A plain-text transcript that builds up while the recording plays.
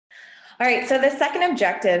All right, so the second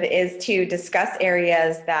objective is to discuss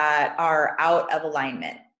areas that are out of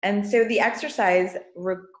alignment. And so the exercise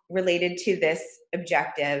related to this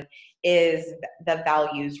objective is the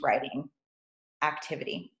values writing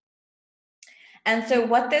activity. And so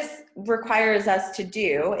what this requires us to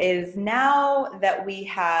do is, now that we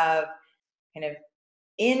have kind of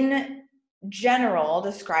in general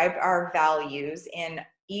described our values in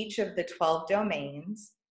each of the 12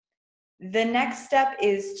 domains, the next step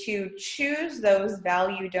is to choose those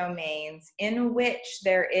value domains in which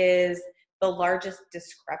there is the largest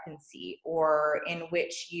discrepancy, or in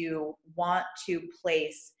which you want to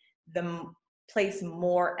place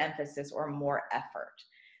more emphasis or more effort.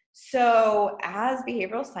 So as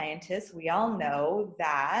behavioral scientists, we all know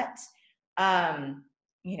that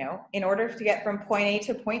in order to get from point A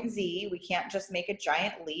to point Z, we can't just make a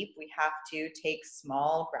giant leap. We have to take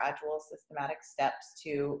small, gradual, systematic steps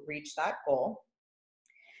to reach that goal.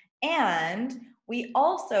 And we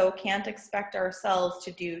also can't expect ourselves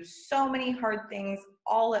to do so many hard things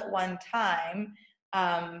all at one time,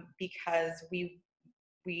 because we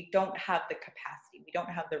don't have the capacity, we don't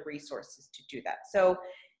have the resources to do that. So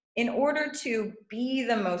in order to be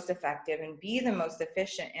the most effective and be the most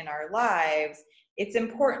efficient in our lives, it's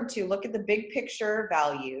important to look at the big picture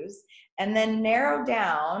values and then narrow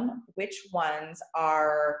down which ones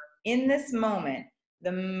are, in this moment,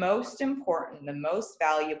 the most important, the most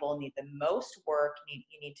valuable, need the most work, you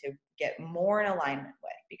need to get more in alignment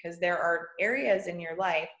with. Because there are areas in your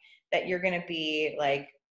life that you're going to be like,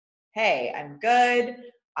 hey, I'm good.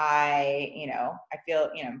 I feel,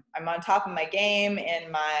 I'm on top of my game in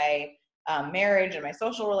my marriage and my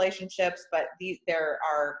social relationships, but there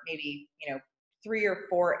are maybe, 3 or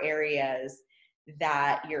 4 areas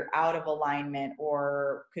that you're out of alignment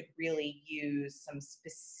or could really use some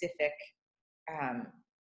specific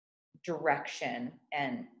direction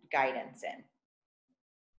and guidance in.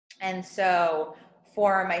 And so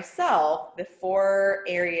for myself, the 4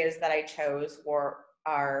 areas that I chose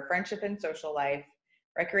are friendship and social life,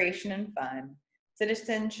 recreation and fun,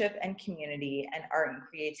 citizenship and community, and art and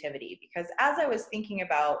creativity. Because as I was thinking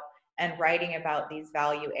about and writing about these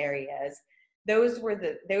value areas, those were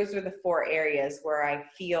the 4 areas where I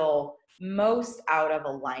feel most out of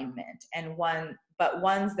alignment, but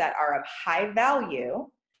ones that are of high value.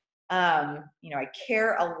 I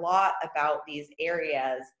care a lot about these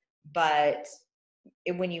areas, but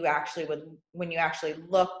when you actually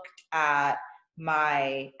looked at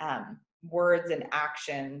my words and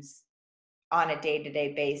actions on a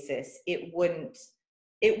day-to-day basis, it wouldn't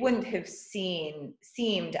have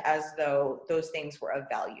seemed as though those things were of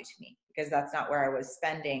value to me, because that's not where I was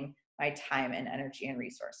spending my time and energy and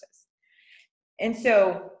resources. And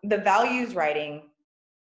so the values writing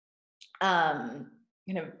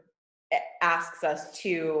asks us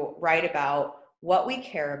to write about what we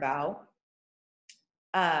care about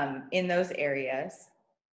in those areas,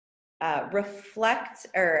 reflect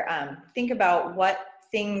or think about what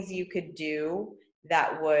things you could do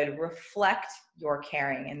that would reflect your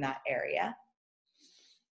caring in that area.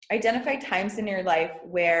 Identify times in your life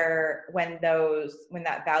when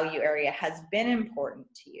that value area has been important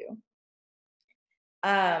to you.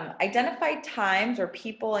 Identify times or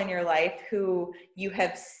people in your life who you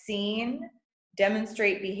have seen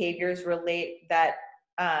demonstrate behaviors that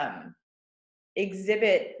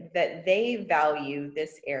exhibit that they value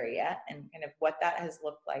this area, and kind of what that has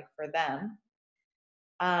looked like for them.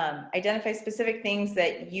 Identify specific things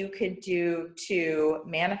that you could do to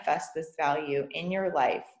manifest this value in your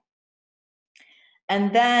life.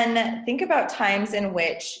 And then think about times in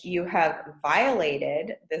which you have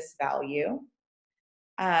violated this value.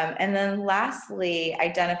 And then lastly,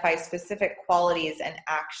 identify specific qualities and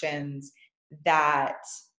actions that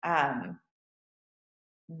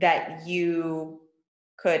you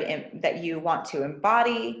want to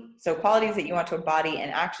embody. So qualities that you want to embody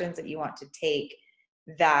and actions that you want to take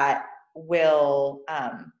that will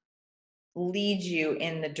lead you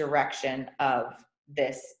in the direction of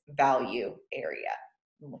this value area,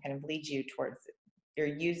 and will kind of lead you towards it. You're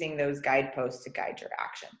using those guideposts to guide your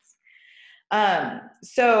actions.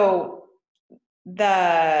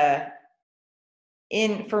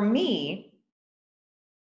 For me,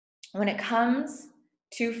 when it comes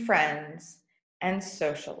to friends and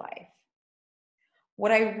social life,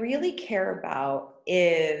 what I really care about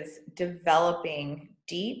is developing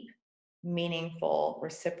deep, meaningful,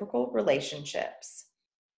 reciprocal relationships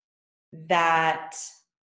that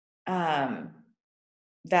are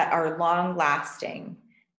long lasting.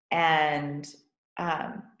 And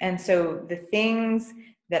so the things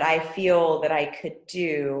that I feel that I could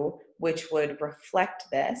do which would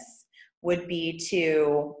reflect this would be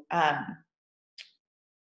to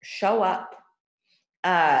show up.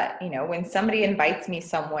 When somebody invites me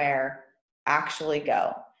somewhere, actually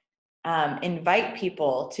go. Invite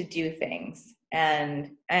people to do things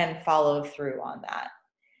and follow through on that.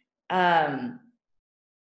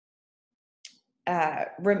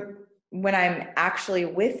 When I'm actually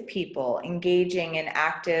with people, engaging in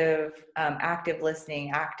active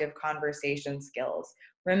listening, active conversation skills,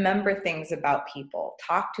 remember things about people,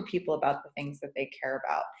 talk to people about the things that they care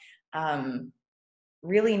about,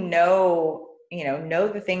 really know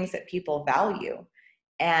the things that people value,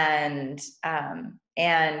 and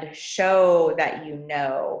show that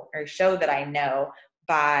or show that I know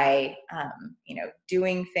by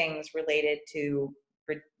doing things related to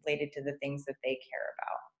the things that they care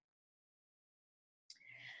about.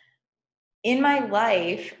 In my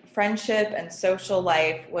life, friendship and social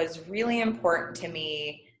life was really important to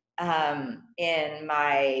me in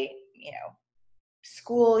my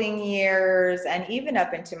schooling years and even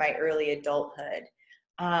up into my early adulthood.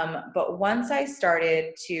 But once I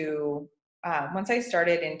started into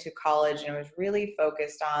college and was really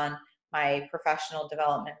focused on my professional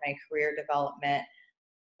development, my career development,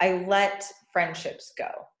 I let friendships go.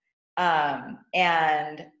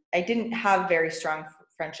 And I didn't have very strong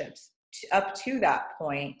friendships up to that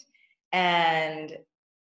point. And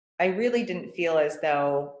I really didn't feel as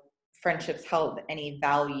though friendships held any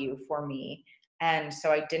value for me. And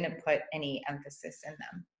so I didn't put any emphasis in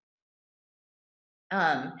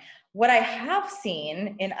them. What I have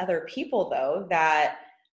seen in other people, though, that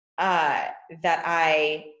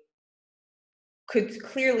I could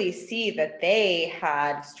clearly see that they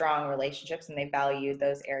had strong relationships and they valued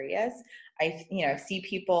those areas. I see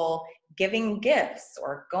people giving gifts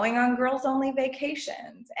or going on girls only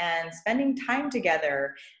vacations and spending time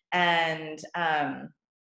together and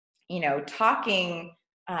talking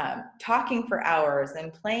for hours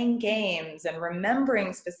and playing games and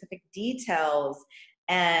remembering specific details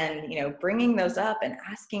and bringing those up and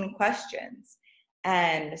asking questions.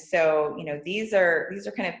 And so these are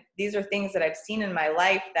things that I've seen in my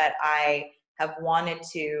life that I have wanted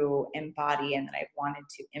to embody and that I've wanted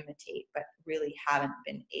to imitate, but really haven't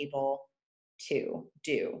been able to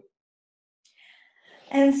do.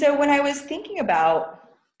 And so when I was thinking about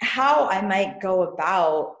how I might go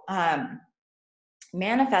about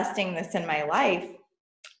manifesting this in my life,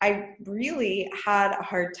 I really had a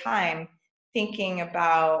hard time thinking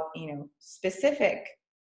about, specific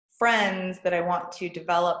friends that I want to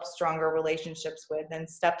develop stronger relationships with and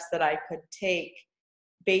steps that I could take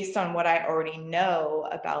based on what I already know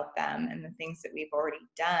about them and the things that we've already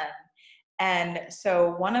done. And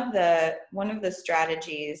so one of the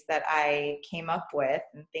strategies that I came up with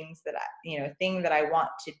and thing that I want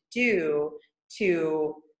to do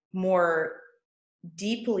to more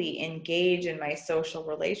deeply engage in my social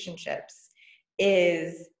relationships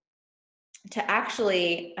is to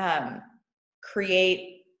actually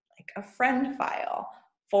create like a friend file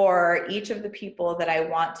for each of the people that I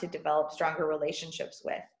want to develop stronger relationships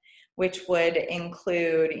with, which would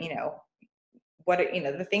include,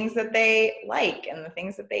 the things that they like and the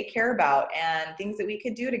things that they care about and things that we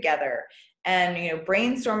could do together, and,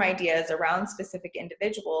 brainstorm ideas around specific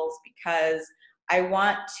individuals, because I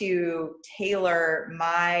want to tailor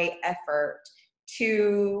my effort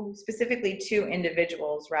specifically to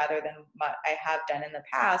individuals rather than what I have done in the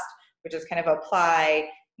past, which is kind of apply,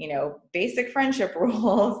 basic friendship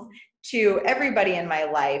rules to everybody in my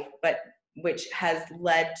life, but which has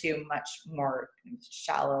led to much more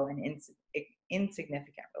shallow and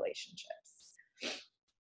insignificant relationships.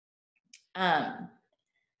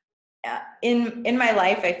 In my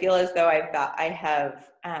life, I feel as though I have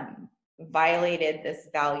violated this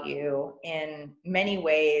value in many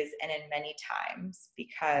ways and in many times,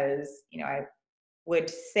 because I would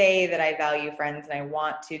say that I value friends and I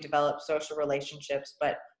want to develop social relationships,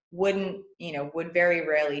 but would very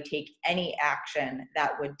rarely take any action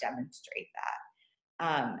that would demonstrate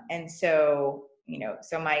that. And so,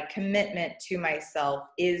 so my commitment to myself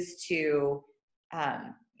is to,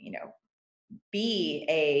 be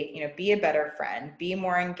a better friend, be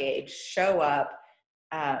more engaged, show up,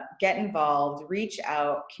 get involved, reach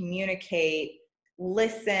out, communicate,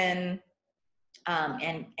 listen,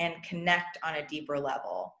 and connect on a deeper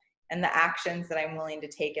level. And the actions that I'm willing to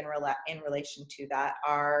take in relation to that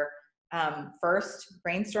are, first,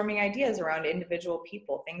 brainstorming ideas around individual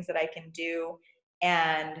people, things that I can do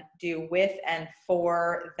with and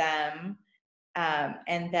for them,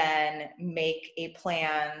 and then make a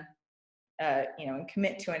plan, and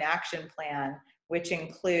commit to an action plan, which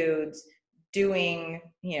includes doing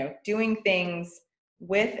things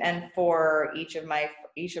with and for each of my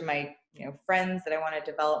friends that I want to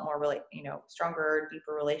develop more stronger,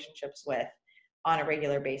 deeper relationships with on a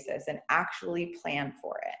regular basis, and actually plan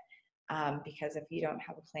for it. Because if you don't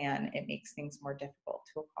have a plan, it makes things more difficult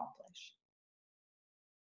to accomplish.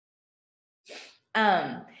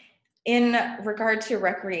 In regard to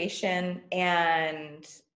recreation and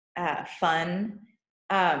fun,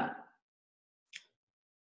 I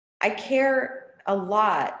care a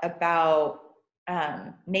lot about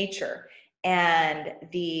nature and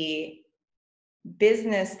the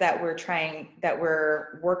business that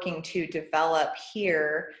we're working to develop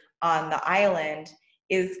here on the island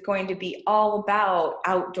is going to be all about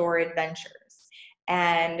outdoor adventures.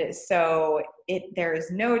 And so there is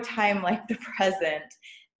no time like the present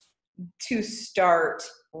to start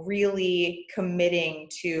really committing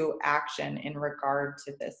to action in regard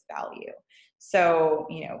to this value. So,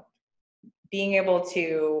 being able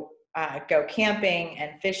to go camping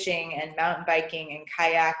and fishing and mountain biking and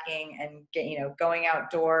kayaking and going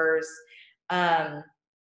outdoors, and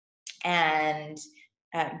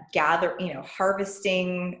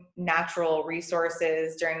harvesting natural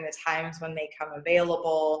resources during the times when they come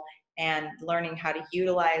available, and learning how to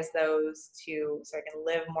utilize those so I can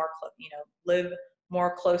live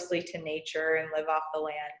more closely to nature and live off the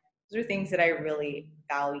land. Those are things that I really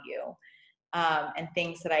value. And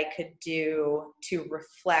things that I could do to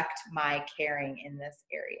reflect my caring in this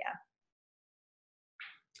area.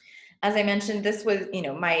 As I mentioned, this was,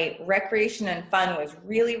 my recreation and fun was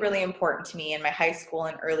really, really important to me in my high school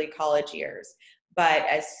and early college years. But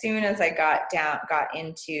as soon as I got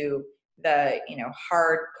into the,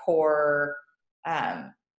 hardcore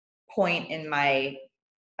point in my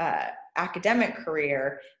academic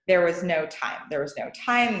career, there was no time. There was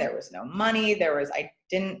no money.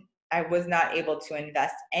 I was not able to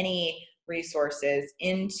invest any resources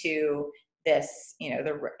into this,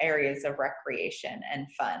 the areas of recreation and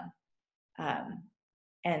fun.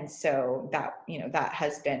 And so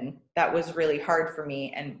that was really hard for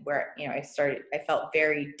me, and where, I felt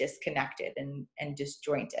very disconnected and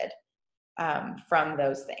disjointed from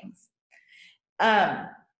those things. I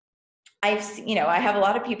have a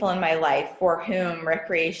lot of people in my life for whom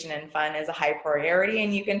recreation and fun is a high priority,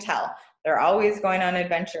 and you can tell. They're always going on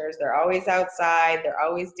adventures. They're always outside. They're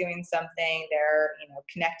always doing something. They're,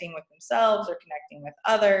 connecting with themselves or connecting with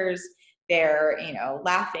others. They're,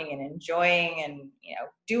 laughing and enjoying and,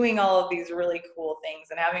 doing all of these really cool things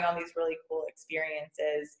and having all these really cool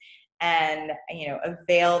experiences, and,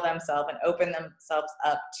 avail themselves and open themselves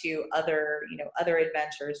up to other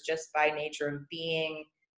adventures just by nature of being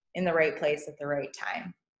in the right place at the right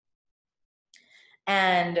time.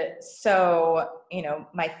 And so,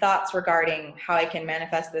 my thoughts regarding how I can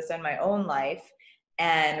manifest this in my own life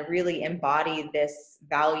and really embody this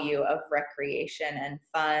value of recreation and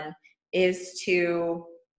fun is to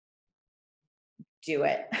do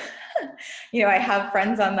it. I have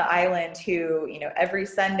friends on the island who, every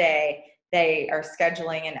Sunday they are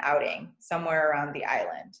scheduling an outing somewhere around the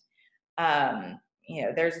island.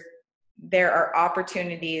 There are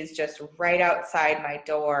opportunities just right outside my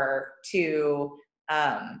door to,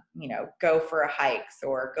 go for a hike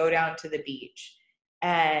or go down to the beach.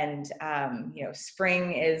 And,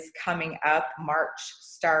 spring is coming up. March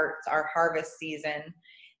starts our harvest season.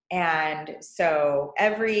 And so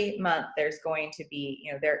every month there's going to be,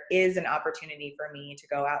 there is an opportunity for me to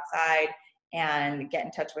go outside and get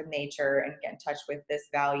in touch with nature and get in touch with this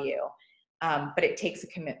value. But it takes a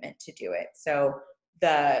commitment to do it. So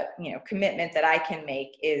the commitment that I can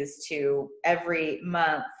make is to every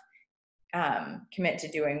month commit to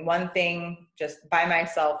doing one thing just by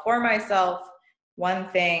myself, for myself, one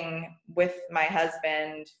thing with my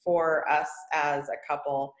husband, for us as a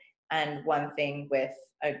couple, and one thing with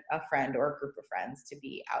a friend or a group of friends to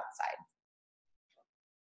be outside.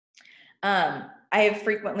 I have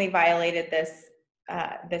frequently violated this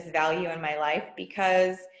value in my life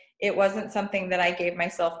because it wasn't something that I gave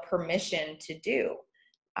myself permission to do.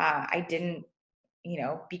 I didn't,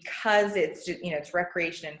 because it's just, it's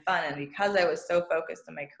recreation and fun, and because I was so focused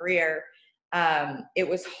on my career, it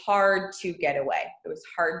was hard to get away. It was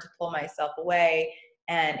hard to pull myself away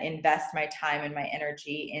and invest my time and my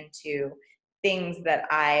energy into things that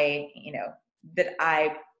I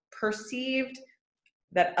perceived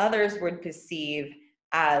that others would perceive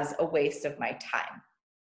as a waste of my time,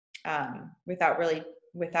 without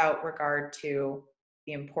regard to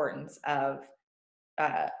the importance of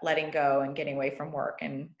letting go and getting away from work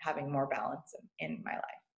and having more balance in my life.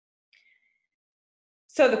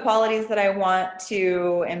 So the qualities that I want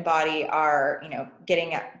to embody are,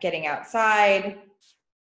 getting outside,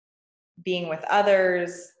 being with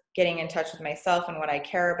others, getting in touch with myself and what I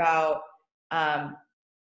care about,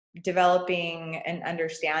 developing an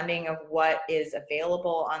understanding of what is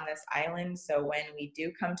available on this island. So when we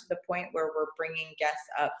do come to the point where we're bringing guests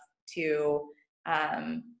up to,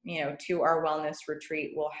 to our wellness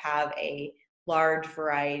retreat, we'll have a large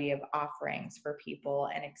variety of offerings for people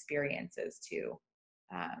and experiences to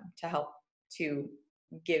help to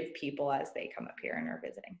give people as they come up here and are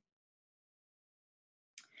visiting.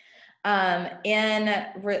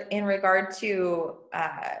 In regard to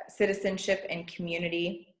citizenship and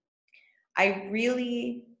community, I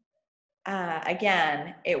really,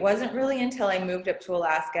 again, it wasn't really until I moved up to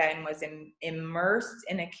Alaska and was immersed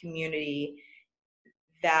in a community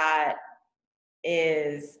that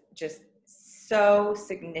is just so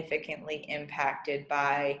significantly impacted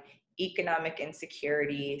by economic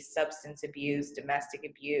insecurity, substance abuse, domestic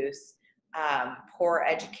abuse, poor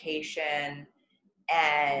education,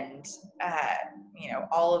 and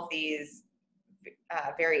all of these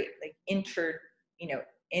very like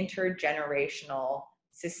intergenerational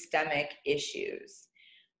systemic issues.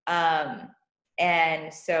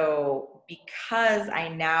 And so because I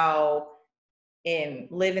now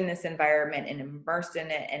live in this environment and immersed in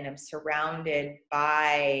it and am surrounded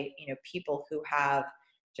by, people who have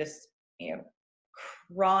just,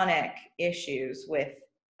 chronic issues with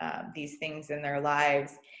these things in their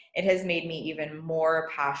lives, it has made me even more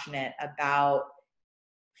passionate about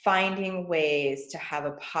finding ways to have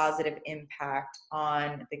a positive impact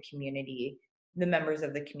on the community, the members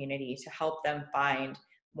of the community, to help them find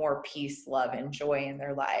more peace, love, and joy in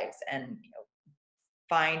their lives, and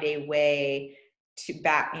find a way to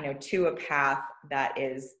to a path that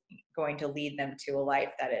is going to lead them to a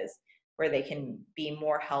life that is where they can be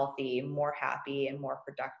more healthy, more happy, and more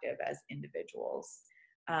productive as individuals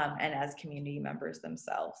and as community members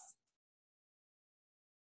themselves.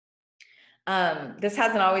 This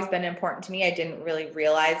hasn't always been important to me. I didn't really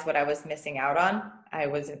realize what I was missing out on. I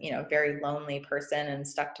was, a very lonely person and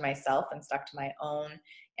stuck to myself and stuck to my own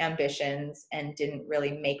ambitions and didn't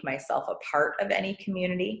really make myself a part of any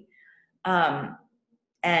community.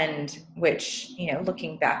 And which,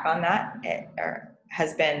 looking back on that,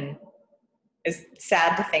 is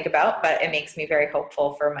sad to think about, but it makes me very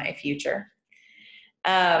hopeful for my future.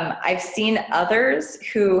 I've seen others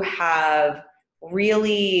who have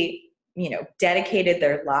really, dedicated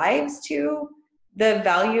their lives to the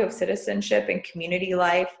value of citizenship and community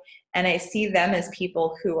life. And I see them as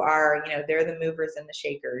people who are, they're the movers and the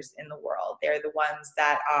shakers in the world. They're the ones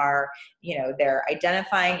that are, they're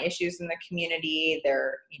identifying issues in the community.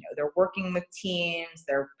 They're, they're working with teams.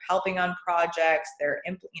 They're helping on projects. They're,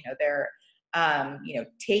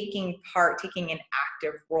 taking an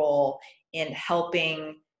active role in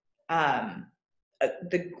helping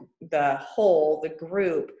the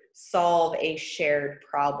group solve a shared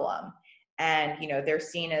problem. And they're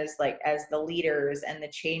seen as the leaders and the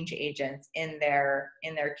change agents in their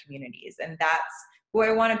communities, and that's who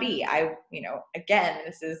I want to be. I've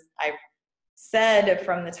said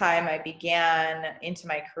from the time I began into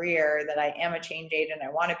my career that I am a change agent. I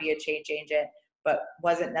want to be a change agent, but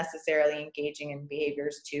wasn't necessarily engaging in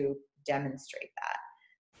behaviors to demonstrate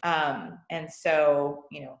that. And so,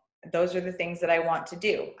 those are the things that I want to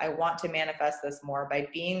do. I want to manifest this more by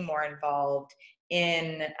being more involved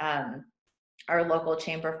in our local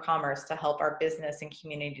Chamber of Commerce to help our business and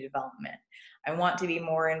community development. I want to be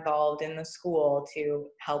more involved in the school to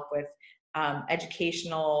help with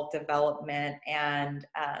educational development and,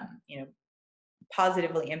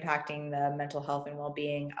 positively impacting the mental health and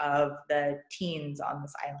well-being of the teens on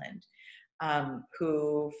this island,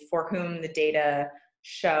 for whom the data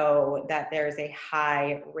show that there's a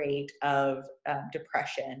high rate of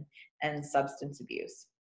depression and substance abuse.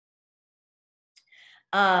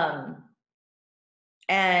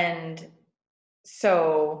 And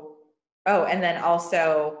so, and then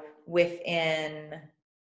also within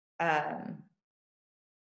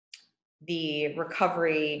the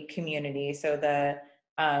recovery community, so the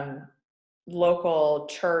local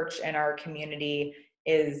church in our community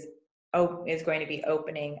is going to be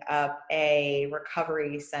opening up a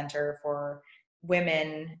recovery center for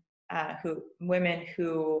women who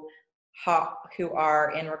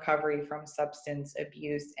are in recovery from substance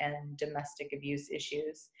abuse and domestic abuse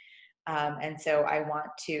issues. And so I want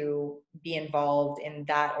to be involved in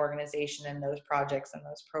that organization and those projects and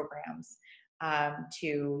those programs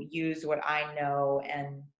to use what I know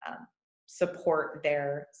and support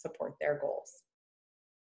their goals.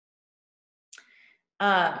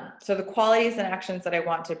 So the qualities and actions that I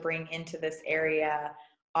want to bring into this area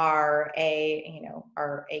are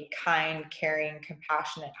a kind, caring,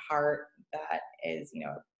 compassionate heart that is,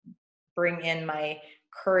 bring in my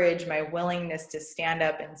courage, my willingness to stand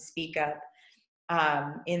up and speak up,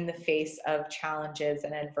 in the face of challenges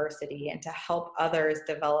and adversity, and to help others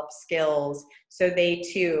develop skills so they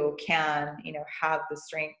too can, have the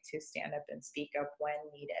strength to stand up and speak up when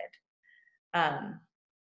needed.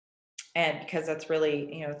 And because that's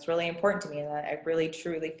really, it's really important to me, and that I really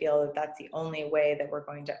truly feel that that's the only way that we're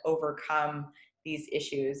going to overcome these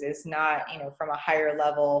issues, is not, from a higher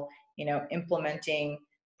level, implementing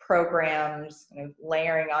programs,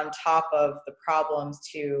 layering on top of the problems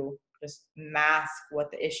to just mask what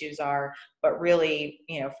the issues are, but really,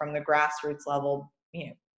 from the grassroots level,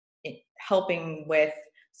 helping with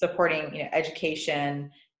supporting,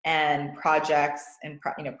 education and projects and,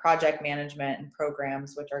 project management and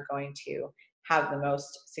programs, which are going to have the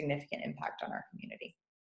most significant impact on our community.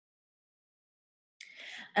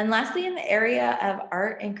 And lastly, in the area of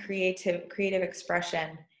art and creative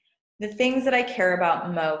expression, the things that I care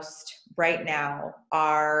about most right now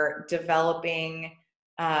are developing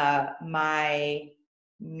my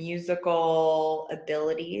musical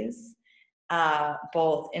abilities,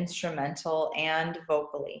 both instrumental and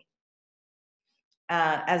vocally,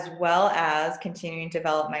 as well as continuing to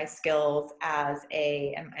develop my skills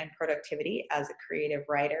and productivity as a creative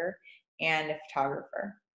writer and a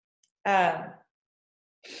photographer.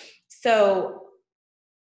 So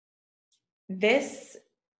this,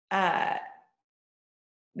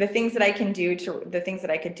 the things that I could do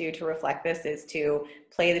to reflect this is to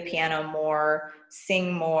play the piano more,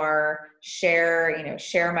 sing more, share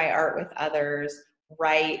my art with others,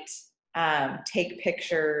 write, take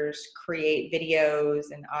pictures, create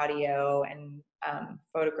videos and audio and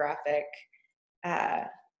photographic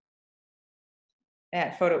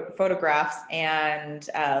photographs and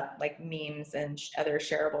like memes and other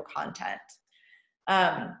shareable content.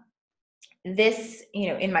 This,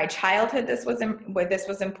 in my childhood, this was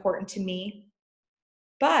important to me,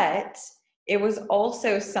 but it was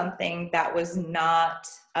also something that was not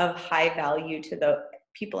of high value to the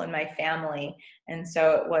people in my family, and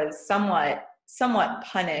so it was somewhat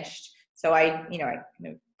punished. So I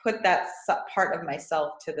put that part of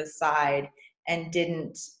myself to the side and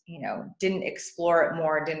didn't explore it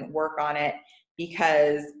more, didn't work on it,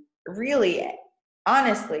 because really,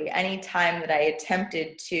 honestly, any time that I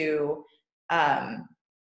attempted to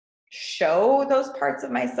show those parts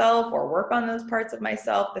of myself or work on those parts of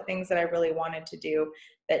myself, the things that I really wanted to do,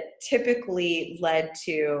 that typically led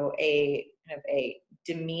to a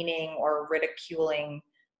demeaning or ridiculing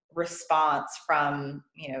response from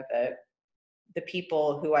the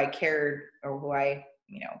people who I cared or who I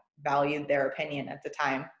valued their opinion at the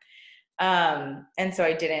time. And so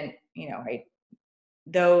I didn't,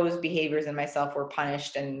 those behaviors in myself were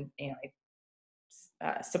punished, and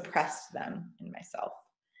I suppressed them in myself.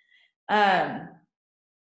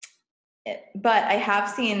 But I have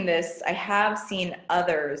seen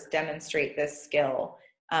others demonstrate this skill,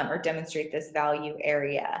 or demonstrate this value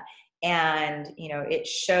area. And, it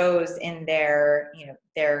shows in their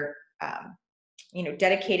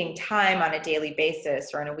dedicating time on a daily basis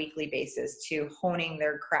or on a weekly basis to honing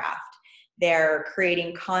their craft. They're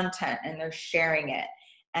creating content and they're sharing it,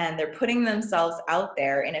 and they're putting themselves out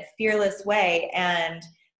there in a fearless way. And,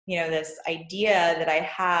 this idea that I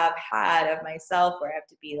have had of myself, where I have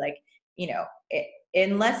to be like,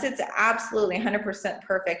 unless it's absolutely 100%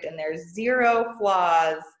 perfect and there's zero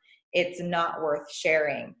flaws, it's not worth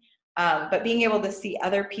sharing. But being able to see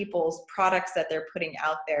other people's products that they're putting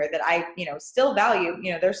out there that I, still value,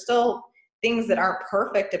 there's still things that aren't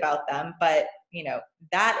perfect about them, but,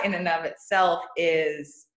 that in and of itself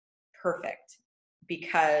is perfect,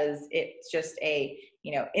 because it's just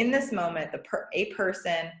in this moment, a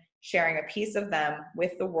person sharing a piece of them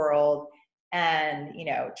with the world, and,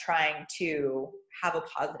 trying to have a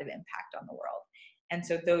positive impact on the world. And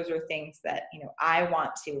so those are things that, I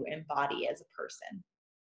want to embody as a person,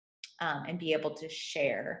 and be able to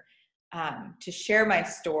share my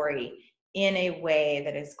story in a way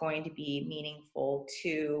that is going to be meaningful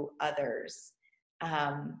to others,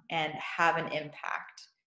 and have an impact.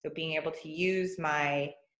 So being able to use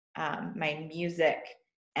my music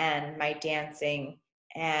and my dancing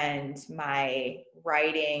and my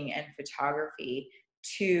writing and photography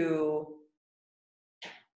to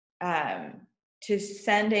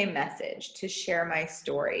send a message, to share my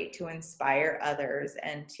story, to inspire others,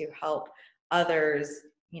 and to help others,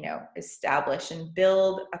 establish and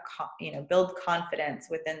build confidence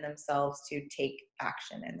within themselves to take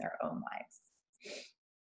action in their own lives.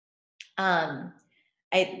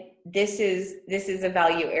 This is a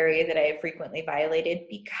value area that I have frequently violated,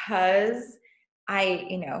 because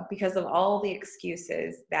because of all the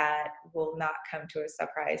excuses that will not come as a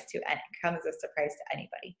surprise to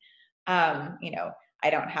anybody. I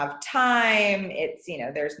don't have time. It's,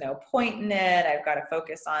 there's no point in it. I've got to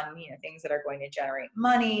focus on, things that are going to generate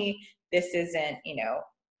money. This isn't,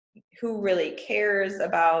 who really cares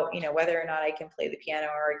about, whether or not I can play the piano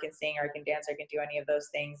or I can sing or I can dance or I can do any of those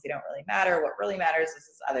things. They don't really matter. What really matters is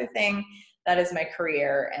this other thing that is my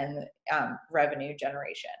career and revenue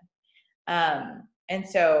generation. And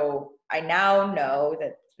so I now know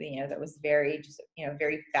that, that was very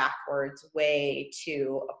very backwards way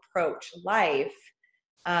to approach life.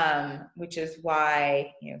 Which is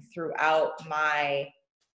why, throughout my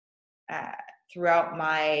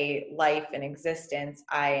life and existence,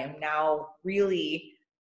 I am now really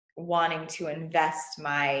wanting to invest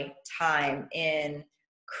my time in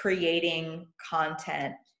creating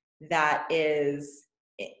content that is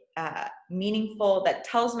meaningful, that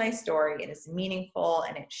tells my story, and is meaningful,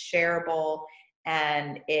 and it's shareable,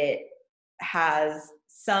 and it has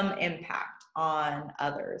some impact on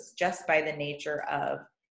others just by the nature of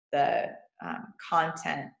the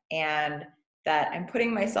content, and that I'm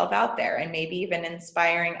putting myself out there and maybe even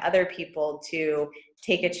inspiring other people to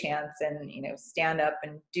take a chance and, stand up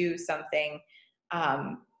and do something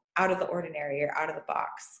out of the ordinary or out of the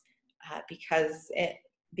box, because it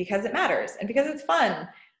matters and because it's fun.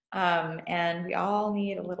 And we all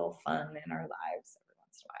need a little fun in our lives every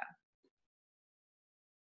once in a while.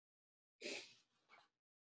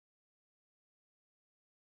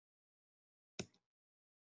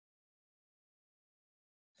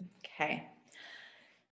 Okay.